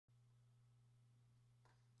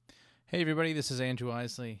Hey everybody, this is Andrew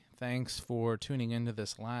Eisele. Thanks for tuning into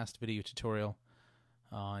this last video tutorial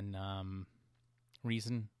on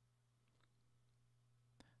Reason.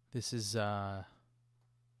 This is sort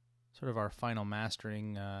of our final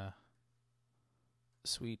mastering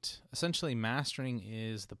suite. Essentially, mastering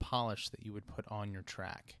is the polish that you would put on your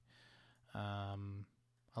track. A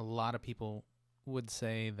lot of people would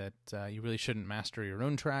say that you really shouldn't master your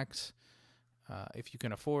own tracks. If you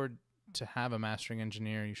can afford to have a mastering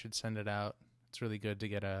engineer, you should send it out. It's really good to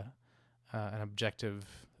get an objective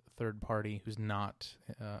third party who's not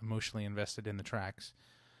emotionally invested in the tracks.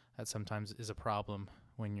 That sometimes is a problem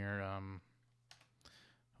when you're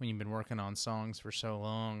when you've been working on songs for so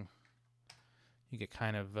long. You get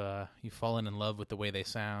kind of you've fallen in love with the way they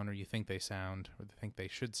sound, or you think they sound, or think they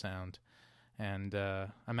should sound, and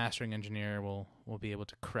a mastering engineer will be able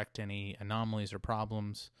to correct any anomalies or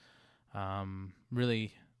problems.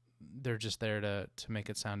 Really, they're just there to make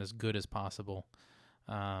it sound as good as possible.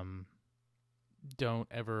 Don't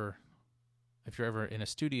ever, if you're ever in a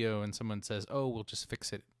studio and someone says, "Oh, we'll just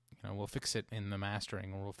fix it," we'll fix it in the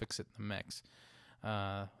mastering, or we'll fix it in the mix.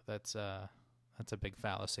 That's a big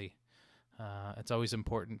fallacy. It's always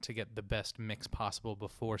important to get the best mix possible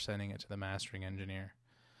before sending it to the mastering engineer.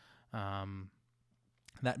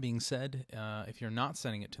 That being said, if you're not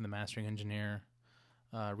sending it to the mastering engineer,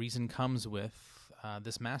 Reason comes with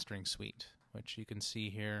this mastering suite, which you can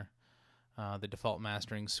see here, the default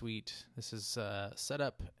mastering suite. This is set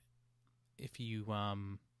up if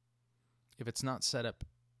it's not set up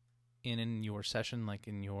in your session, like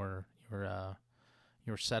in your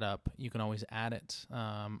setup, you can always add it.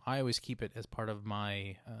 I always keep it as part of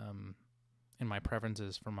my in my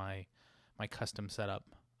preferences for my custom setup.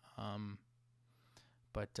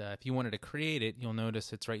 But if you wanted to create it, you'll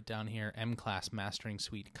notice it's right down here, M-Class Mastering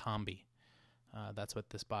Suite Combi. That's what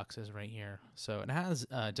this box is right here. So it has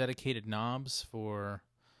dedicated knobs for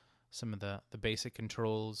some of the basic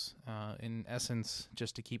controls. In essence,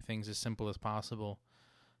 just to keep things as simple as possible,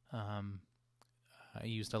 I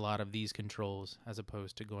used a lot of these controls as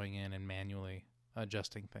opposed to going in and manually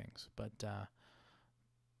adjusting things. But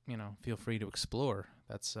feel free to explore.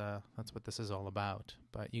 That's what this is all about.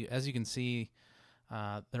 But as you can see,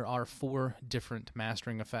 there are 4 different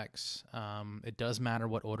mastering effects. It does matter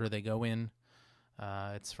what order they go in.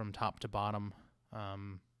 It's from top to bottom.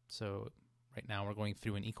 So right now we're going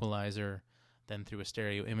through an equalizer, then through a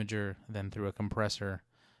stereo imager, then through a compressor,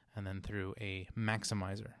 and then through a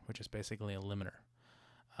maximizer, which is basically a limiter.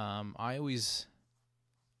 I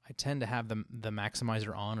tend to have the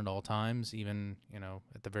maximizer on at all times, even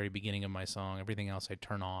at the very beginning of my song. Everything else I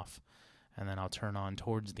turn off, and then I'll turn on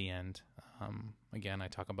towards the end. Again, I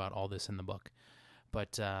talk about all this in the book.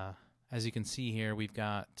 But as you can see here, we've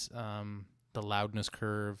got the loudness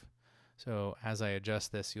curve. So as I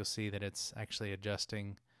adjust this, you'll see that it's actually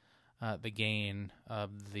adjusting the gain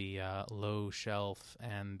of the low shelf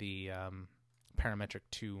and the parametric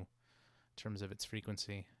 2 in terms of its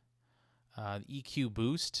frequency. The EQ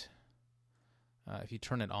boost, if you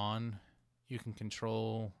turn it on, you can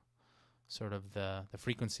control sort of the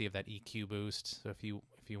frequency of that EQ boost. So if you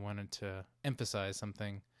wanted to emphasize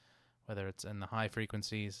something, whether it's in the high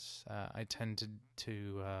frequencies, I tend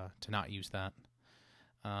to not use that.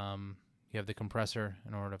 You have the compressor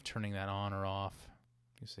in order of turning that on or off.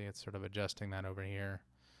 You see it's sort of adjusting that over here,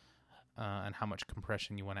 and how much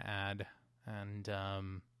compression you want to add. And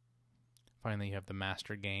finally, you have the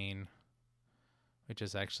master gain, which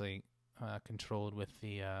is actually controlled with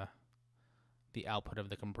the output of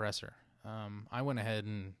the compressor. I went ahead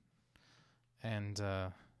and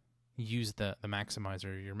used the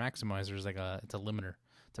maximizer. Your maximizer is it's a limiter.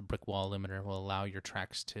 It's a brick wall limiter. It will allow your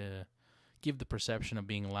tracks to give the perception of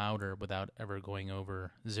being louder without ever going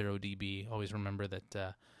over 0 dB. Always remember that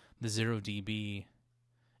the 0 dB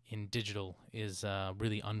in digital is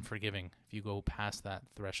really unforgiving. If you go past that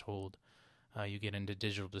threshold, you get into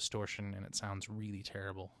digital distortion, and it sounds really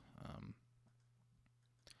terrible.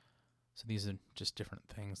 So these are just different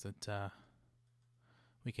things that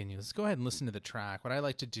we can use. Let's go ahead and listen to the track. What I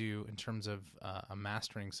like to do in terms of a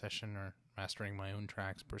mastering session, or mastering my own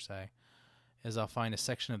tracks per se, is I'll find a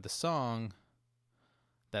section of the song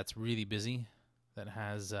that's really busy, that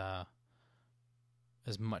has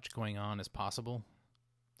as much going on as possible.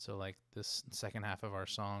 So like this second half of our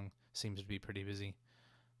song seems to be pretty busy.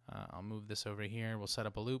 I'll move this over here. We'll set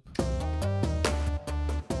up a loop.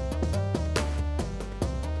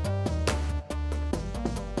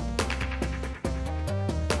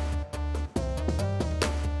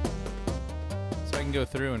 Go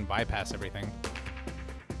through and bypass everything.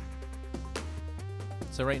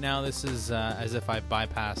 So right now this is as if I've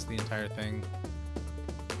bypassed the entire thing.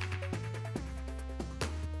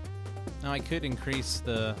 Now I could increase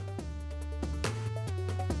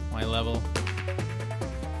my level.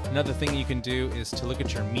 Another thing you can do is to look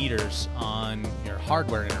at your meters on your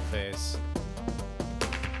hardware interface.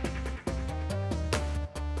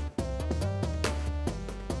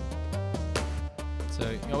 So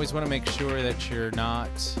you always want to make sure that you're not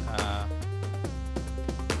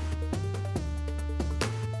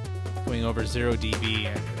going over 0 dB.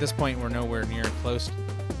 At this point, we're nowhere near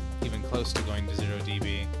even close to going to 0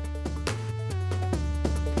 dB.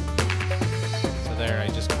 So there, I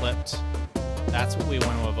just clipped. That's what we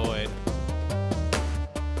want to avoid.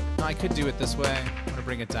 Now, I could do it this way. I'm going to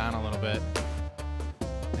bring it down a little bit.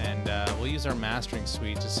 And we'll use our mastering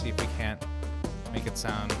suite to see if we can't make it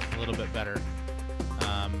sound a little bit better.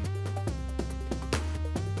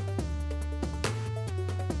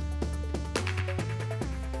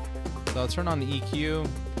 So I'll turn on the EQ.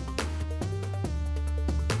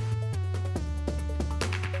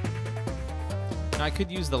 Now I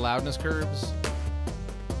could use the loudness curves.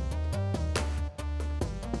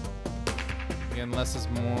 Again, less is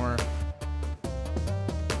more.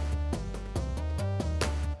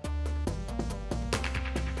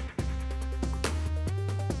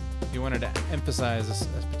 If you wanted to emphasize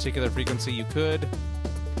a particular frequency, you could.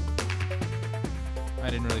 I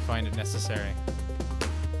didn't really find it necessary.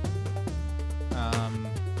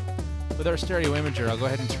 With our stereo imager, I'll go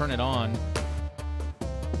ahead and turn it on.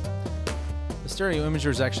 The stereo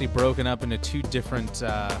imager is actually broken up into two different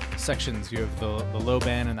sections. You have the low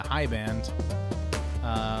band and the high band.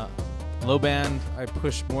 Low band, I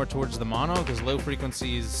push more towards the mono because low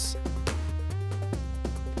frequencies,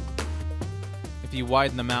 if you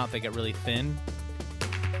widen them out, they get really thin.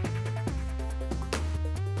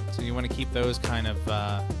 So you want to keep those kind of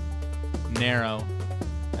narrow.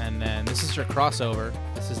 And then this is your crossover.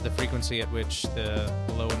 This is the frequency at which the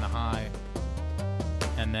low and the high.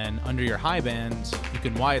 And then under your high band, you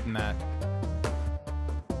can widen that.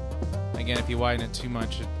 Again, if you widen it too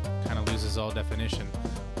much, it kind of loses all definition.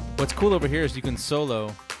 What's cool over here is you can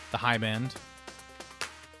solo the high band.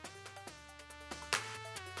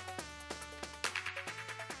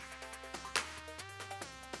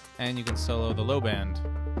 And you can solo the low band.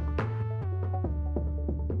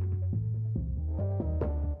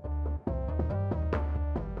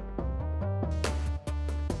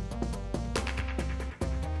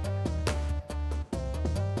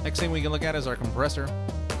 Next thing we can look at is our compressor.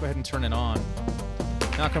 Go ahead and turn it on.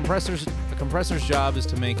 Now, the compressor's job is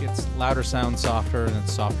to make its louder sound softer and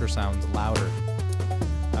its softer sounds louder.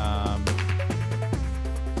 I'm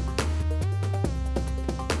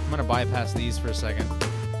going to bypass these for a second.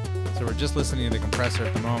 So we're just listening to the compressor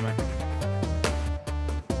at the moment.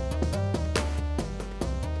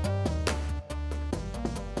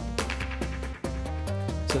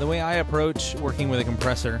 So the way I approach working with a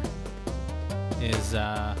compressor is,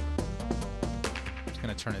 I'm just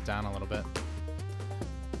going to turn it down a little bit.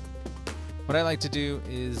 What I like to do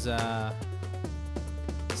is set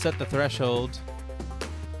the threshold.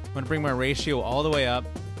 I'm going to bring my ratio all the way up,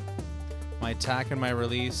 my attack and my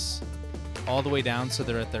release all the way down so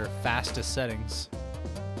they're at their fastest settings.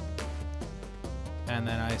 And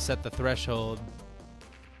then I set the threshold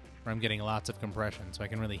where I'm getting lots of compression so I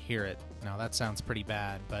can really hear it. Now that sounds pretty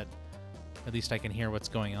bad, but at least I can hear what's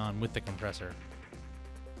going on with the compressor.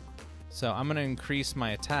 So I'm going to increase my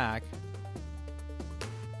attack.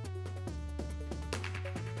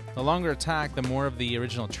 The longer attack, the more of the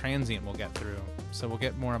original transient we'll get through. So we'll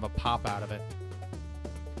get more of a pop out of it.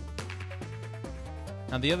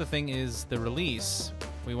 Now the other thing is the release.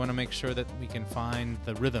 We want to make sure that we can find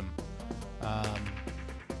the rhythm.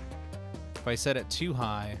 If I set it too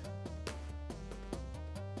high,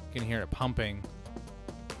 you can hear it pumping.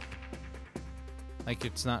 Like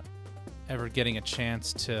it's not ever getting a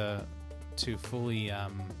chance to fully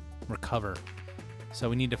recover. So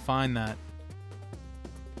we need to find that.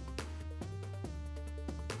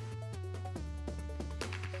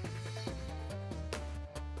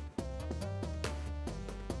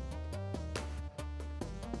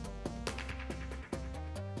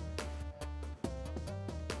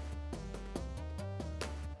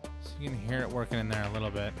 So you can hear it working in there a little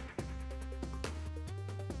bit.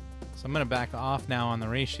 So I'm going to back off now on the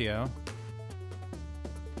ratio.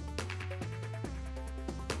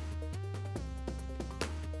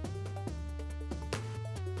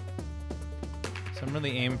 So I'm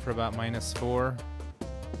really aiming for about -4.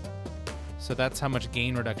 So that's how much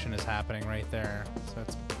gain reduction is happening right there. So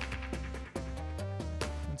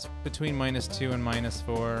it's between -2 and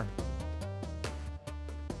 -4.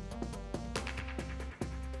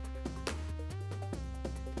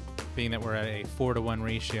 Being that we're at a 4-to-1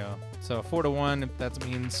 ratio. So a 4-to-1, that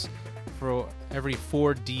means for every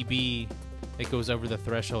 4 dB it goes over the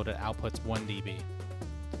threshold, it outputs 1 dB.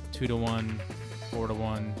 2 to 1, 4 to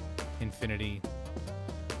 1, infinity.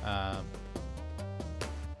 The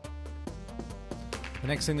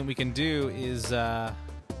next thing that we can do is, now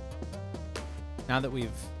that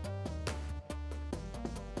we've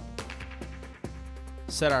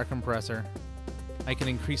set our compressor, I can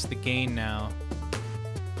increase the gain now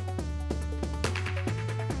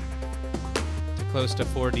to close to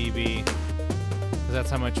 4 dB, because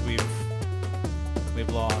that's how much we've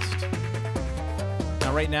lost.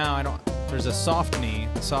 Now right now there's a soft knee.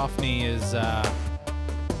 The soft knee is will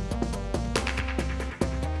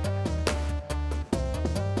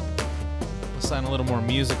sound a little more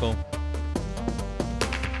musical.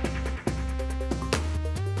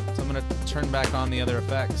 So I'm gonna turn back on the other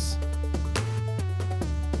effects.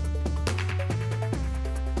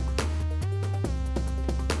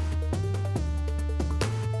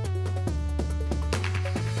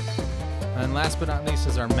 And last but not least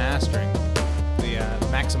is our mastering, the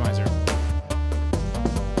maximizer.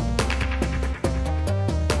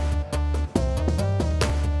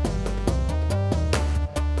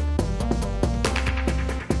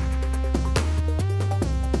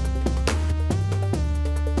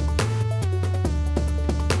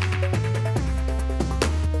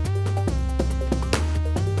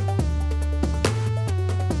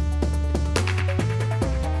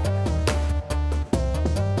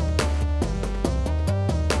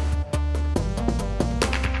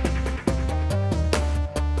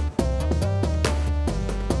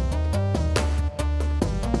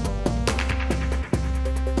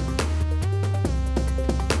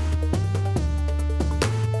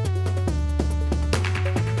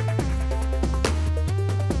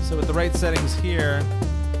 So with the right settings here,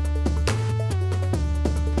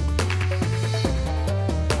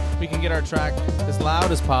 we can get our track as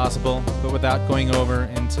loud as possible, but without going over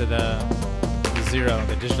into the zero,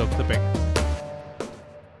 the digital clipping.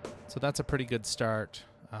 So that's a pretty good start.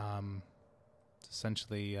 It's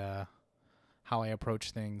essentially how I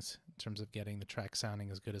approach things in terms of getting the track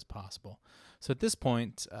sounding as good as possible. So at this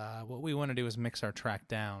point, what we want to do is mix our track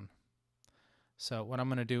down. So what I'm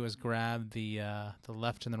going to do is grab the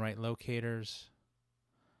left and the right locators,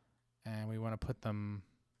 and we want to put them,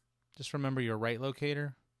 just remember your right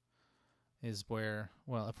locator is where,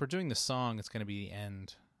 well, if we're doing the song, it's going to be the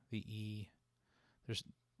end, the E.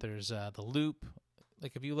 There's the loop.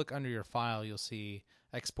 Like if you look under your file, you'll see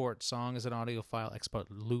export song as an audio file, export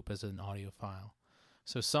loop as an audio file.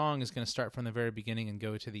 So song is going to start from the very beginning and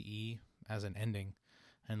go to the E as an ending,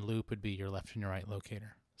 and loop would be your left and your right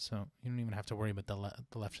locator. So you don't even have to worry about the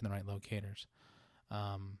left and the right locators.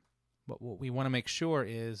 But what we want to make sure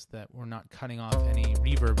is that we're not cutting off any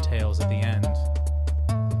reverb tails at the end.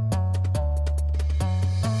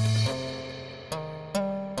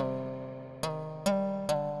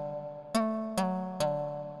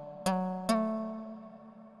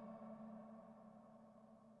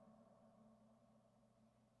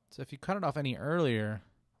 So if you cut it off any earlier,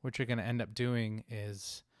 what you're going to end up doing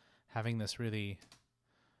is having this really...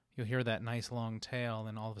 You'll hear that nice long tail,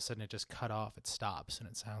 and all of a sudden it just cut off, it stops, and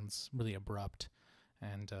it sounds really abrupt.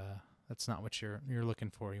 And that's not what you're looking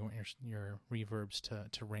for. You want your reverbs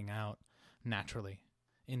to ring out naturally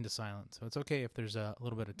into silence. So it's okay if there's a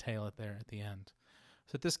little bit of tail there at the end.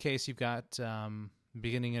 So in this case, you've got the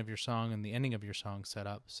beginning of your song and the ending of your song set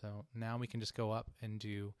up. So now we can just go up and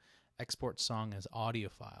do export song as audio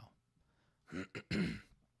file.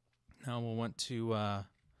 Now we'll want to...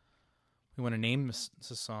 we want to name this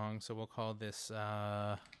song, so we'll call this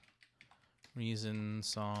Reason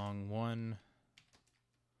Song 1.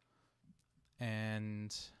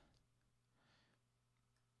 And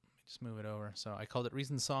let me just move it over. So I called it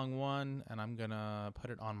Reason Song 1, and I'm going to put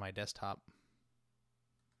it on my desktop.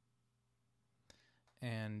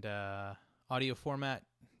 And audio format,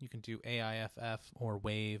 you can do AIFF or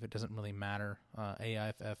WAV. It doesn't really matter.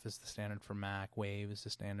 AIFF is the standard for Mac. WAV is the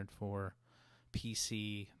standard for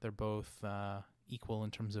PC. They're both equal in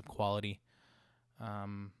terms of quality.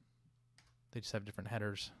 They just have different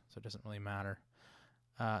headers, so it doesn't really matter.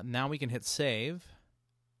 Now we can hit save,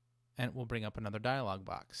 and it will bring up another dialog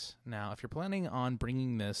box. Now, if you're planning on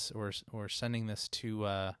bringing this or sending this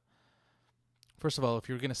to, first of all, if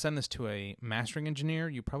you're going to send this to a mastering engineer,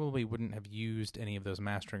 you probably wouldn't have used any of those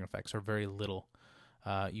mastering effects, or very little.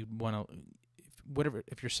 You'd want to...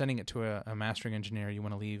 if you're sending it to a mastering engineer, you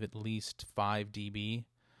want to leave at least 5 dB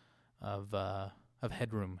of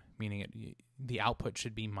headroom, meaning the output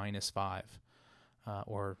should be -5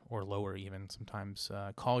 or lower even. Sometimes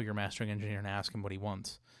call your mastering engineer and ask him what he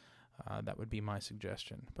wants. That would be my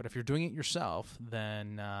suggestion. But if you're doing it yourself,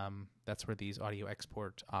 then that's where these audio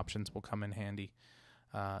export options will come in handy.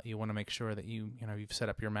 You want to make sure that you've set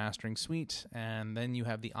up your mastering suite, and then you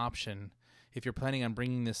have the option. If you're planning on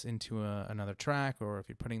bringing this into another track, or if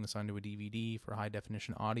you're putting this onto a DVD for high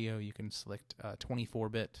definition audio, you can select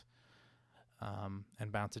 24-bit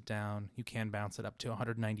and bounce it down. You can bounce it up to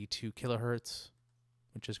 192 kilohertz,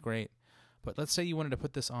 which is great. But let's say you wanted to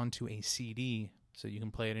put this onto a CD, so you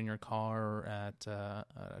can play it in your car or at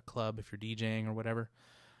a club if you're DJing or whatever.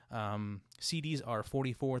 CDs are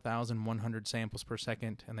 44,100 samples per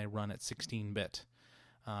second, and they run at 16-bit.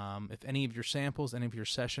 If any of your samples, any of your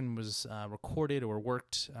session was recorded or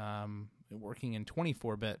working in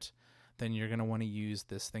 24-bit, then you're going to want to use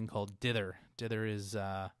this thing called dither. Dither is,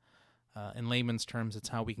 in layman's terms, it's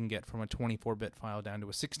how we can get from a 24-bit file down to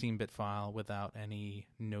a 16-bit file without any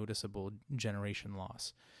noticeable generation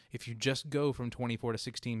loss. If you just go from 24 to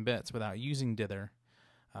 16 bits without using dither,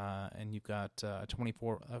 and you've got a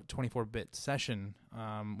 24-bit session,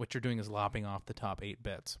 what you're doing is lopping off the top 8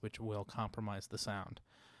 bits, which will compromise the sound.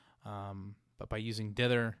 But by using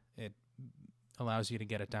dither, it allows you to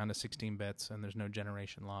get it down to 16 bits, and there's no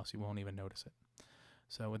generation loss. You won't even notice it.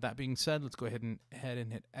 So with that being said, let's go ahead and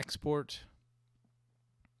hit export,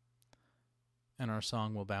 and our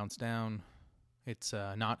song will bounce down. It's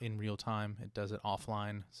not in real time. It does it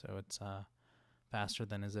offline, so it's faster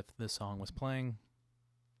than as if this song was playing.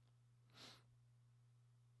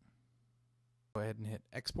 Go ahead and hit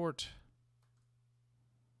export,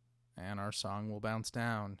 and our song will bounce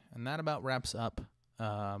down. And that about wraps up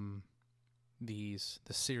the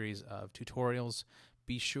series of tutorials.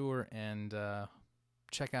 Be sure and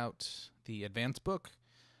check out the advanced book,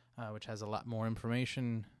 which has a lot more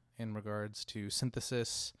information in regards to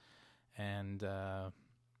synthesis and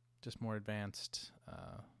just more advanced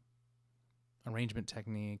arrangement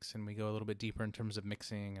techniques, and we go a little bit deeper in terms of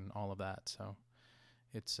mixing and all of that. So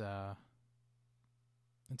it's a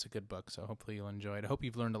good book, so hopefully you'll enjoy it. I hope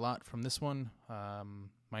you've learned a lot from this one.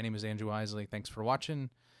 My name is Andrew Eisele. Thanks for watching,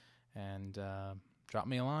 and drop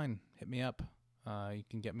me a line. Hit me up. You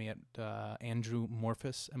can get me at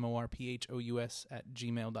andrewmorphous, MORPHOUS,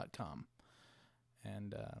 @gmail.com.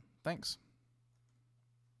 And thanks.